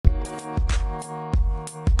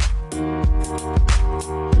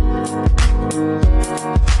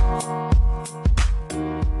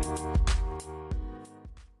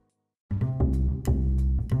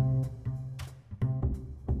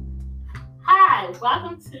Hi,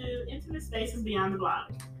 welcome to Intimate Spaces Beyond the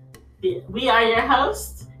Blog. We are your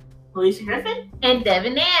hosts, Alicia Griffin and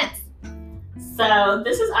Devin Nance. So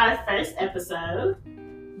this is our first episode.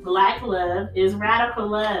 Black love is radical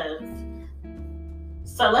love.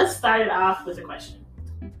 So let's start it off with a question.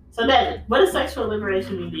 So Devin, what does sexual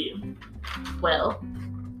liberation mean to you? Well,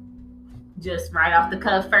 just right off the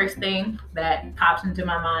cuff, first thing that pops into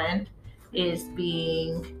my mind is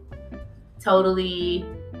being totally,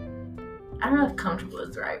 I don't know if comfortable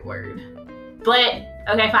is the right word, but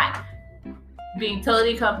okay, fine. Being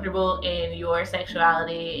totally comfortable in your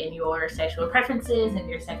sexuality and your sexual preferences and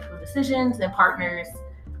your sexual decisions and partners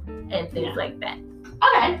and things like that.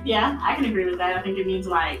 Okay, yeah, I can agree with that. I think it means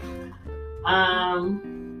like not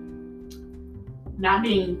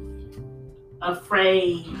being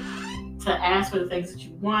afraid to ask for the things that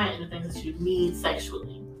you want and the things that you need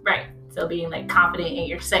sexually. Right. So being like confident in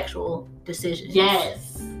your sexual decisions.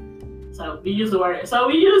 Yes. So we use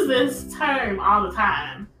this term all the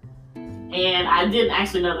time. And I didn't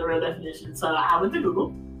actually know the real definition. So I went to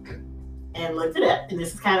Google and looked it up. And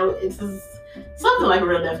this is something like a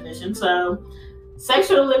real definition. So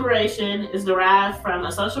sexual liberation is derived from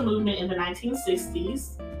a social movement in the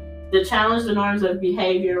 1960s that challenged the norms of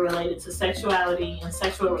behavior related to sexuality and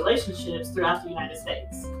sexual relationships throughout the United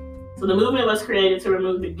States. So the movement was created to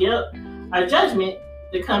remove the guilt or judgment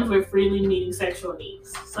that comes with freely meeting sexual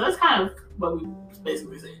needs. So that's kind of what we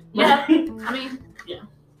basically said. Yeah, I mean, yeah.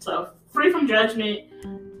 So free from judgment,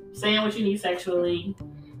 saying what you need sexually,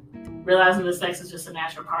 realizing that sex is just a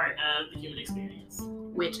natural part of the human experience.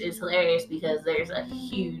 Which is hilarious because there's a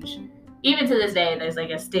huge, even to this day, there's like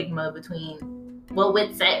a stigma with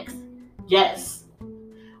sex. Yes.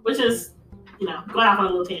 Which is, going off on a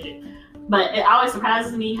little tangent. But it always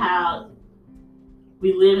surprises me how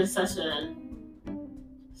we live in such a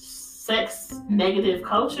sex negative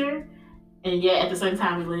culture, and yet at the same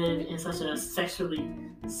time we live in such a sexually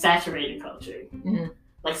saturated culture. Mm-hmm.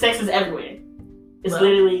 Like sex is everywhere. It's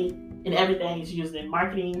literally in everything. It's used in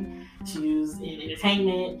marketing, it's used in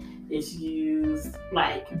entertainment, it's used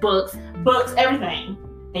like books, everything.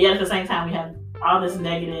 And yet at the same time we have all this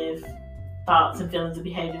negative thoughts and feelings and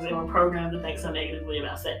behaviors, and we're programmed to think so negatively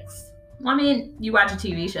about sex. I mean, you watch a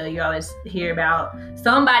TV show, you always hear about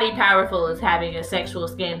somebody powerful is having a sexual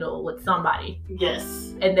scandal with somebody.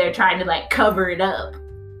 Yes. And they're trying to cover it up.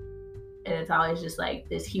 And it's always just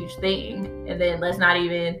this huge thing. And then let's not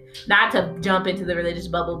to jump into the religious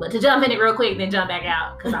bubble, but to jump in it real quick, then jump back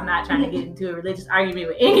out. Because I'm not trying to get into a religious argument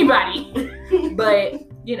with anybody. But,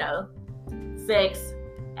 sex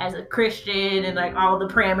as a Christian and all the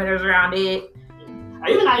parameters around it. Or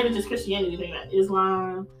even not even just Christianity, think about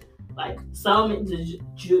Islam.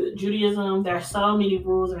 Judaism, there are so many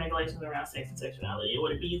rules and regulations around sex and sexuality, and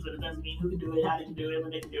what it means, what it doesn't mean, who can do it, how they can do it, when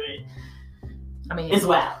they can do it. I mean, as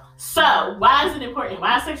well. So, why is it important?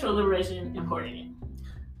 Why is sexual liberation important?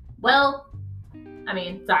 Well, I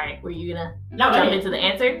mean, sorry, were you gonna jump into the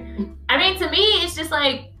answer? I mean, to me, it's just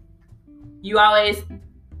you always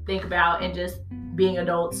think about, and just being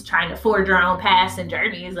adults trying to forge our own paths and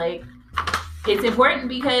journeys, it's important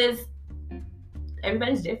because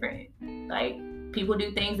everybody's different. People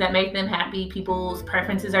do things that make them happy. People's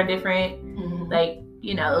preferences are different. Mm-hmm.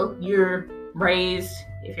 If you're raised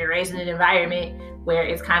in an environment where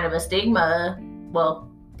it's kind of a stigma, well,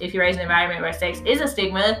 if you're raised in an environment where sex is a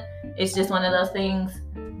stigma, it's just one of those things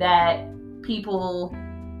that people...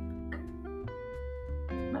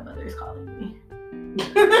 My mother is calling me.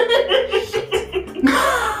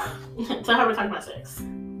 Tell her we're talking about sex.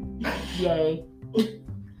 Yay.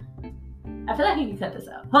 I feel like you can cut this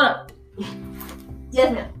out. Hold up.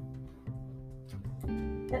 Yes, ma'am.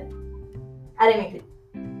 I didn't mean to.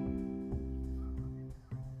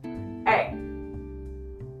 Alright.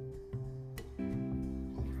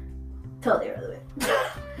 Totally irrelevant.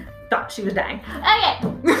 Thought she was dying. Okay.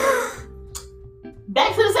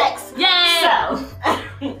 Back to the sex. Yay! So,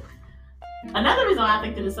 another reason why I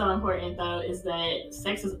think that it's so important, though, is that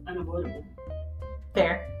sex is unavoidable.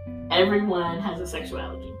 Fair. Everyone has a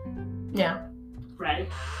sexuality. Yeah. Right?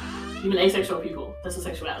 Even asexual people, that's a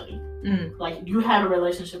sexuality. Mm. You have a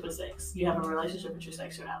relationship with sex. You have a relationship with your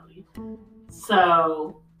sexuality.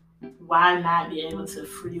 So, why not be able to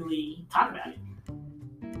freely talk about it?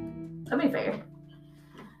 I mean, fair.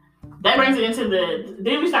 That brings it into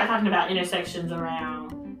then we start talking about intersections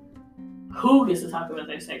around who gets to talk about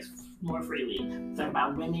their sex more freely. Talk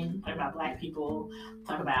about women, talk about Black people,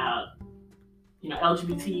 talk about,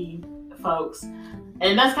 LGBT folks.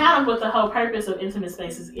 And that's kind of what the whole purpose of Intimate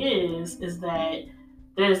Spaces is that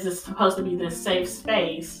there's supposed to be this safe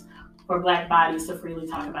space for Black bodies to freely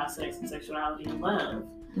talk about sex and sexuality and love.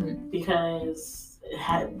 because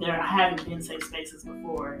there haven't been safe spaces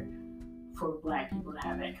before for Black people to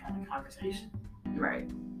have that kind of conversation. Right.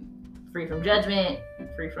 Free from judgment,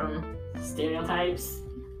 free from stereotypes.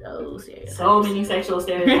 Those stereotypes. So many sexual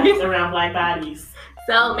stereotypes around Black bodies.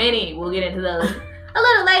 So many. We'll get into those a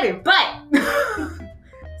little later, but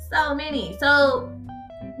so many. So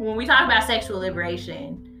when we talk about sexual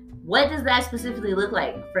liberation, what does that specifically look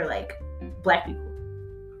like for like Black people?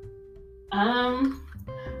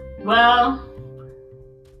 Well,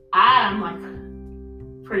 I'm like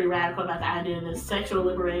pretty radical about the idea that sexual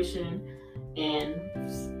liberation and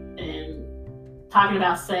talking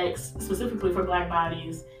about sex specifically for Black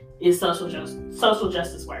bodies is social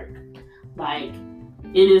justice work. Like,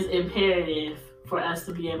 it is imperative for us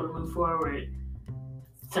to be able to move forward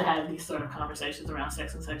to have these sort of conversations around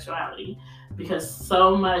sex and sexuality, because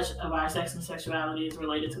so much of our sex and sexuality is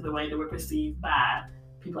related to the way that we're perceived by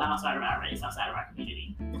people outside of our race, outside of our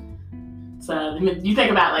community. So you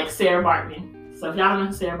think about like Sarah Bartman. So if y'all don't know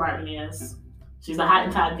who Sarah Bartman is, she's a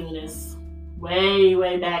Hottentot Venus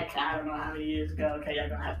way back, I don't know how many years ago. Okay, y'all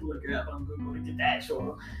gonna have to look her up on Google to get the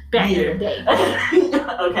actual year.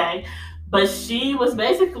 Okay. But she was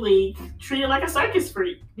basically treated like a circus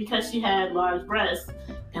freak because she had large breasts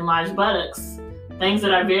and large buttocks, things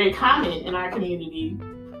that are very common in our community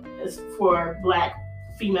as for Black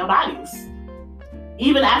female bodies.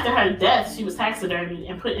 Even after her death, she was taxidermied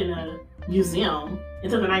and put in a museum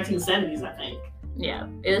into the 1970s, I think. Yeah,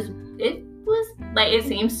 it was like, it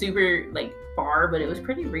seems super like far, but it was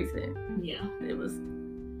pretty recent. Yeah, it was.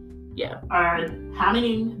 Yeah. Or how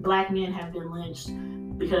many Black men have been lynched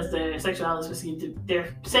because their sexuality is perceived,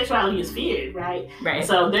 their sexuality is feared, right? Right.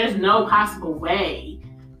 So there's no possible way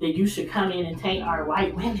that you should come in and taint our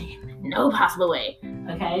white women. No possible way.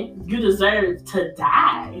 Okay? You deserve to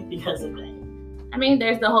die because of that. I mean,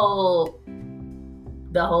 there's the whole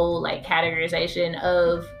like categorization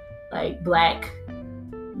of like Black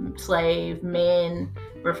slave men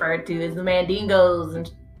referred to as the mandingos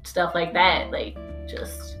and stuff like that. Like,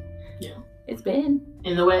 just, yeah. It's been.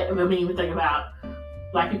 In the way, I mean, we think about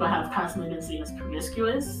Black people have constantly been seen as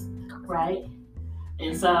promiscuous, right?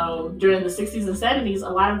 And so during the 60s and 70s, a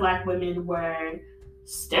lot of Black women were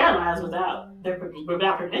sterilized without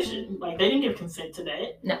permission. Like, they didn't give consent to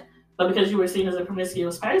that. No. But because you were seen as a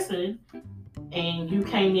promiscuous person and you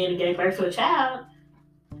came in and gave birth to a child,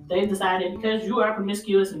 they decided because you are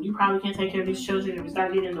promiscuous and you probably can't take care of these children, and we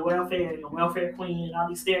start getting into welfare and the welfare queen and all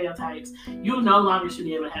these stereotypes, you no longer should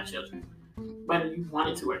be able to have children, whether you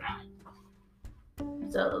wanted to or not.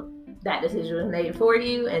 So that decision was made for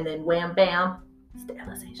you, and then wham bam,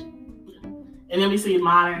 sterilization. Yeah. And then we see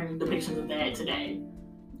modern depictions of that today.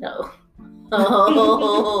 No.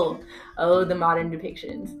 Oh, the modern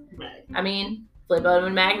depictions. Right. I mean, flip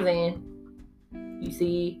open a magazine. You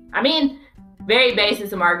see, I mean, very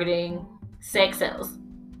basis of marketing, sex sells.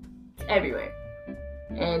 It's everywhere.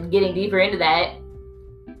 And getting deeper into that,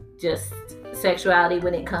 just sexuality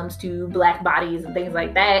when it comes to Black bodies and things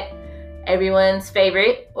like that, everyone's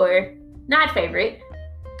favorite, or not favorite,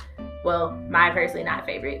 well, my personally not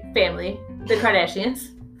favorite, family, the Kardashians,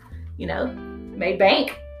 made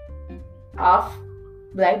bank off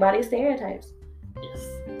Black body stereotypes. Yes.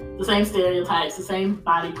 The same stereotypes, the same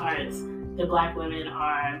body parts that Black women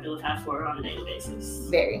are vilified for on a daily basis.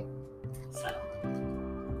 Very. So.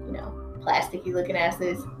 Plasticky looking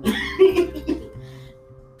asses. Is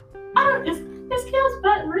Kim's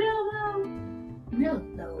butt real though?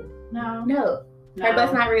 No. Her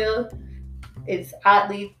butt's not real. It's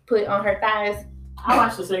oddly put on her thighs. I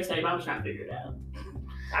watched the sex tape. I was trying to figure it out.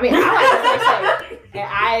 I mean, I watched the sex tape, and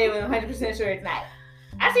I am 100% sure it's not.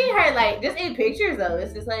 I seen her like just in pictures though.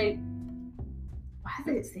 It's just like, why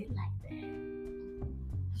does it sit like that?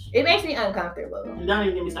 It makes me uncomfortable. And don't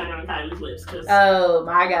even get me started on Kylie's lips, cause oh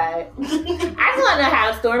my god, I just want to know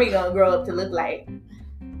how Stormy gonna grow up to look like.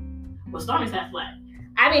 Well, Stormy's half Black.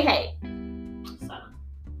 I mean, hey. So.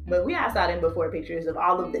 But we all saw them before pictures of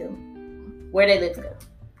all of them. Where their lips go.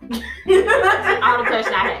 All the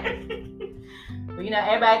question I had. But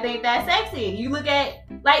everybody think that's sexy. You look at,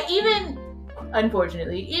 like, even,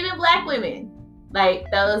 unfortunately, even Black women,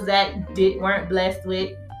 like those that weren't blessed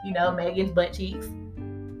with, Megan's butt cheeks,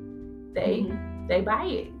 they buy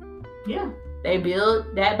it. Yeah. They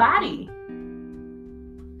build that body.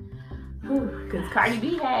 Because Cardi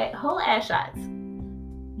B had whole ass shots.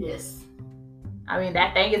 Yes. I mean,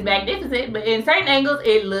 that thing is magnificent, but in certain angles,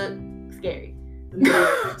 it looked scary.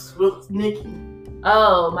 With Nicki.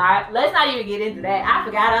 Oh my! Let's not even get into that. I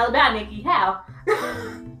forgot all about Nicki. How?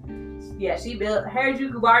 Yeah, she built her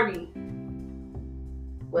Juku Barbie.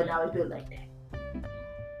 Wasn't always built like that.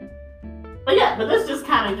 but this just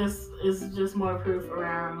kind of is just more proof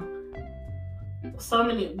around so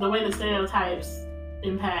many, the way the stereotypes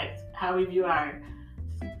impact how we view our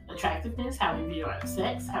attractiveness, how we view our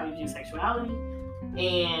sex, how we view sexuality,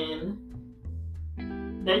 and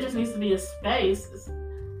there just needs to be a space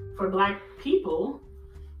for Black people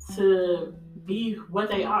to be what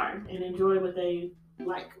they are and enjoy what they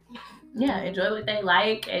like. Yeah, enjoy what they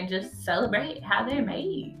like and just celebrate how they're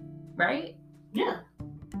made, right? Yeah.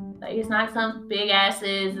 Like, it's not some big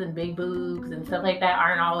asses and big boobs and stuff like that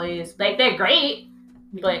aren't always, like, they're great,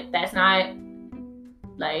 but that's not,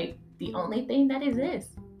 like, the only thing that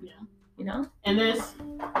exists. Yeah. You know? And this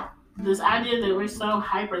idea that we're so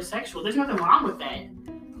hypersexual, there's nothing wrong with that.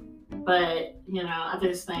 But, you know, I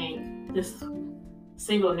just think this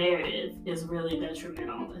single narrative is really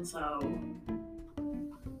detrimental. And so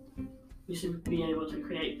we should be able to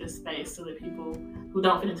create this space so that people who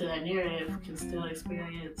don't fit into that narrative can still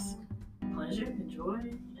experience pleasure and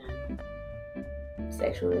joy and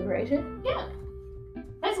sexual liberation. Yeah.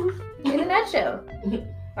 Basically. In a nutshell.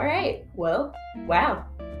 All right. Well, wow.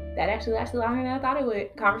 That actually lasted longer than I thought it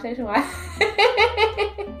would, conversation-wise.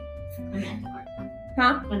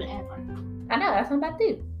 Huh? When the ad part. I know, that's what I'm about to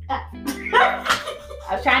do.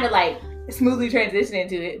 I was trying to, like, smoothly transition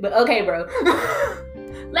into it, but okay, bro.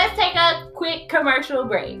 Let's take a quick commercial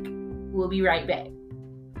break. We'll be right back.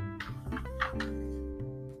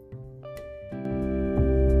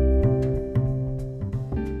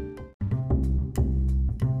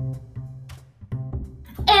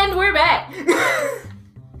 And we're back.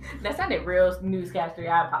 That sounded real newscastery.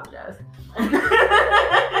 I apologize.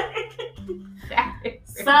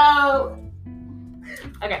 So,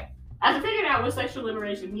 okay. After figuring out what sexual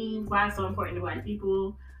liberation means, why it's so important to Black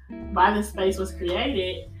people, why this space was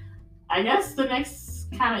created, I guess the next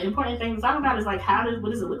kind of important thing to talk about is like,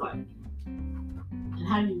 what does it look like, and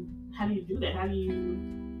how do you do that? How do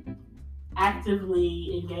you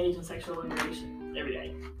actively engage in sexual liberation every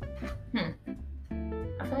day?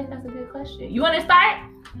 I feel like that's a good question. You want to start?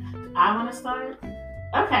 I want to start.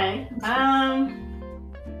 Okay.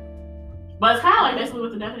 But it's kind of like basically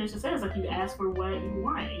what the definition says. Like, you ask for what you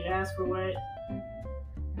want. You ask for what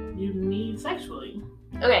you need sexually.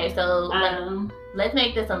 Okay, so let's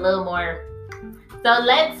make this a little more. So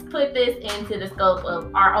let's put this into the scope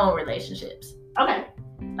of our own relationships. Okay.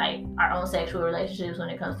 Like our own sexual relationships when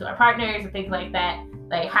it comes to our partners and things like that.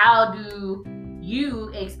 Like, how do you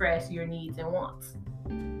express your needs and wants?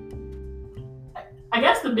 I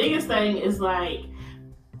guess the biggest thing is like,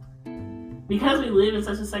 because we live in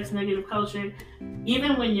such a sex negative culture,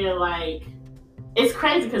 even when you're like, it's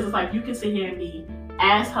crazy because it's like you can sit here and be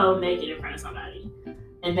asshole naked in front of somebody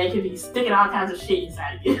and they could be sticking all kinds of shit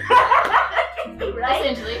inside of you. Right?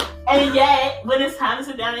 Essentially. And yet, when it's time to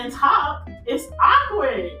sit down and talk, it's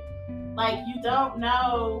awkward. Like, you don't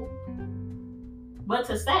know what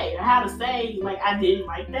to say or how to say, like, I didn't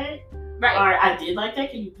like that. Right. Or I did like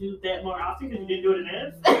that. Can you do that more often because you didn't do it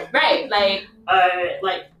enough? Right. Like,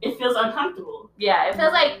 like, it feels uncomfortable. Yeah, it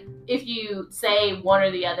feels like if you say one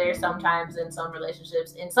or the other sometimes in some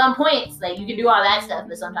relationships, in some points, like, you can do all that stuff,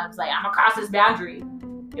 but sometimes, like, I'm gonna cross this boundary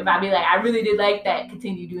if I be like, I really did like that,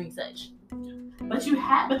 continue doing such. But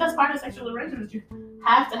that's part of sexual liberation, is you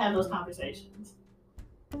have to have those conversations.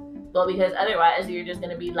 Well, because otherwise you're just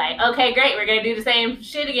gonna be like, okay, great, we're gonna do the same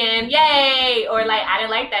shit again, yay! Or like, I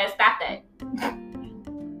didn't like that, stop that.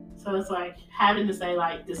 So it's like having to say,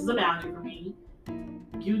 like, this is a boundary for me.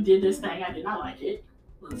 You did this thing, I did not like it.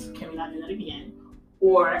 Can we not do that again?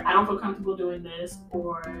 Or I don't feel comfortable doing this.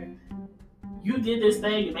 Or you did this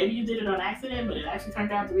thing and maybe you did it on accident, but it actually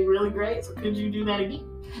turned out to be really great. So could you do that again?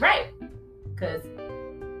 Right. Because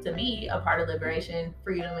to me, a part of liberation,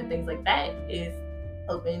 freedom, and things like that is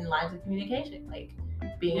open lines of communication. Like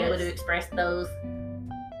being able to express those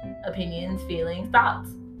opinions, feelings,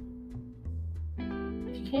 thoughts.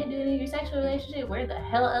 If you can't do it in your sexual relationship, where the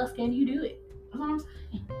hell else can you do it? That's what I'm saying.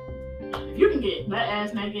 If you can get butt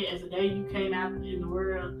ass naked as the day you came out in the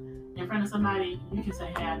world in front of somebody, you can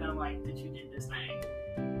say, hey, I don't like that you did this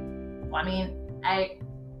thing. Well, I mean, I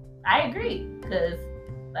agree. Because,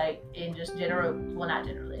 like, in just general, well, not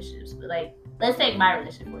general relationships, but, like, let's take my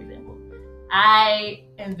relationship, for example. I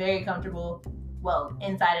am very comfortable, well,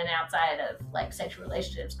 inside and outside of, like, sexual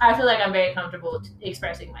relationships. I feel like I'm very comfortable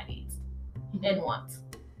expressing my needs and wants.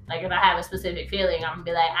 Like, if I have a specific feeling, I'm going to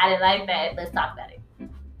be like, I didn't like that, let's talk about it.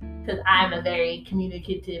 Because I'm a very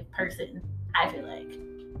communicative person, I feel like.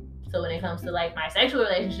 So when it comes to, like, my sexual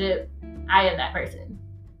relationship, I am that person.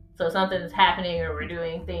 So if something's happening or we're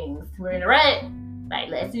doing things, we're in a rut, like,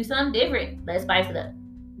 let's do something different. Let's spice it up.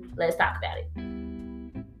 Let's talk about it.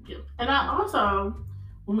 Yeah. And I also,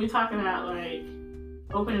 when we talk about like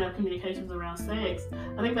opening up communications around sex,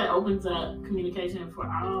 I think that opens up communication for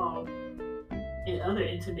all in other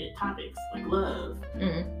intimate topics like love,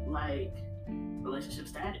 like relationship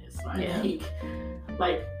status,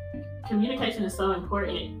 like communication is so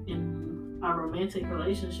important in our romantic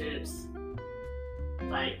relationships.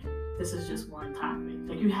 Like this is just one topic.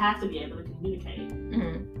 Like you have to be able to communicate,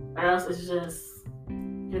 or else it's just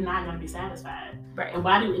you're not going to be satisfied. Right. And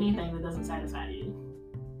why do anything that doesn't satisfy you?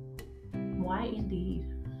 Why indeed?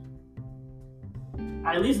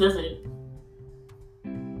 Or at least doesn't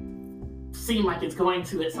seem like it's going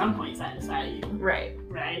to at some point satisfy you. Right.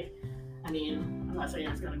 Right? I mean, I'm not saying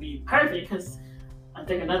it's going to be perfect because I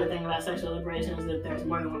think another thing about sexual liberation is that there's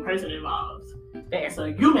more than one person involved. Fair. So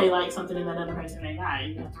you may like something that other person may not.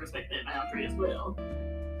 You have to respect that boundary as well.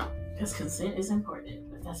 Because consent is important.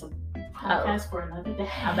 But that's a podcast for another day.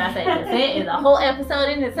 I'm about to say consent is a whole episode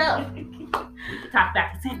in itself. We can talk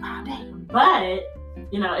about consent all day. But,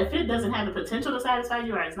 you know, if it doesn't have the potential to satisfy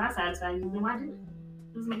you or it's not satisfying you, then why do it?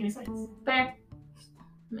 It doesn't make any sense. Fair.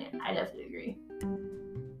 Man, I definitely agree.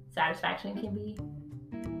 Satisfaction can be,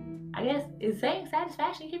 I guess, is saying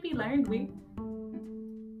satisfaction can be learned weird?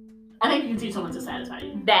 I think you can teach someone to satisfy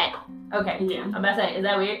you. That, okay. Yeah. I'm about to say, is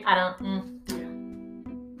that weird? I don't,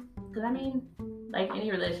 Because, I mean, like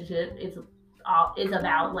any relationship, it's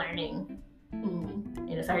about learning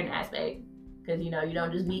in a certain aspect. Because, you know, you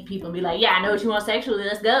don't just meet people and be like, yeah, I know what you want sexually,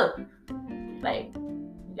 let's go. Like,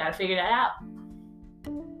 you gotta figure that out.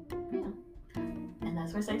 Yeah. And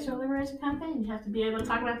that's where sexual liberation comes in. You have to be able to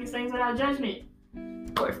talk about these things without judgment.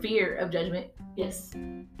 Or fear of judgment. Yes.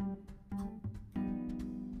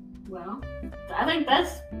 Well, I think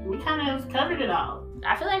we kind of covered it all.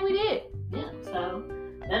 I feel like we did. Yeah, so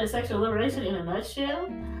that is sexual liberation in a nutshell.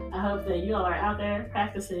 I hope that you all are out there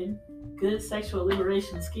practicing good sexual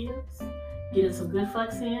liberation skills, getting some good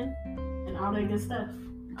fucks in, and all that good stuff.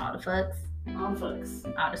 All the fucks. All the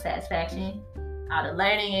fucks. All the satisfaction. All the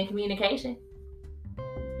learning and communication.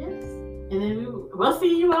 Yes. And then we'll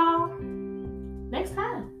see you all next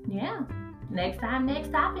time. Yeah. Next time,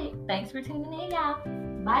 next topic. Thanks for tuning in, y'all.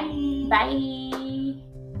 Bye. Bye.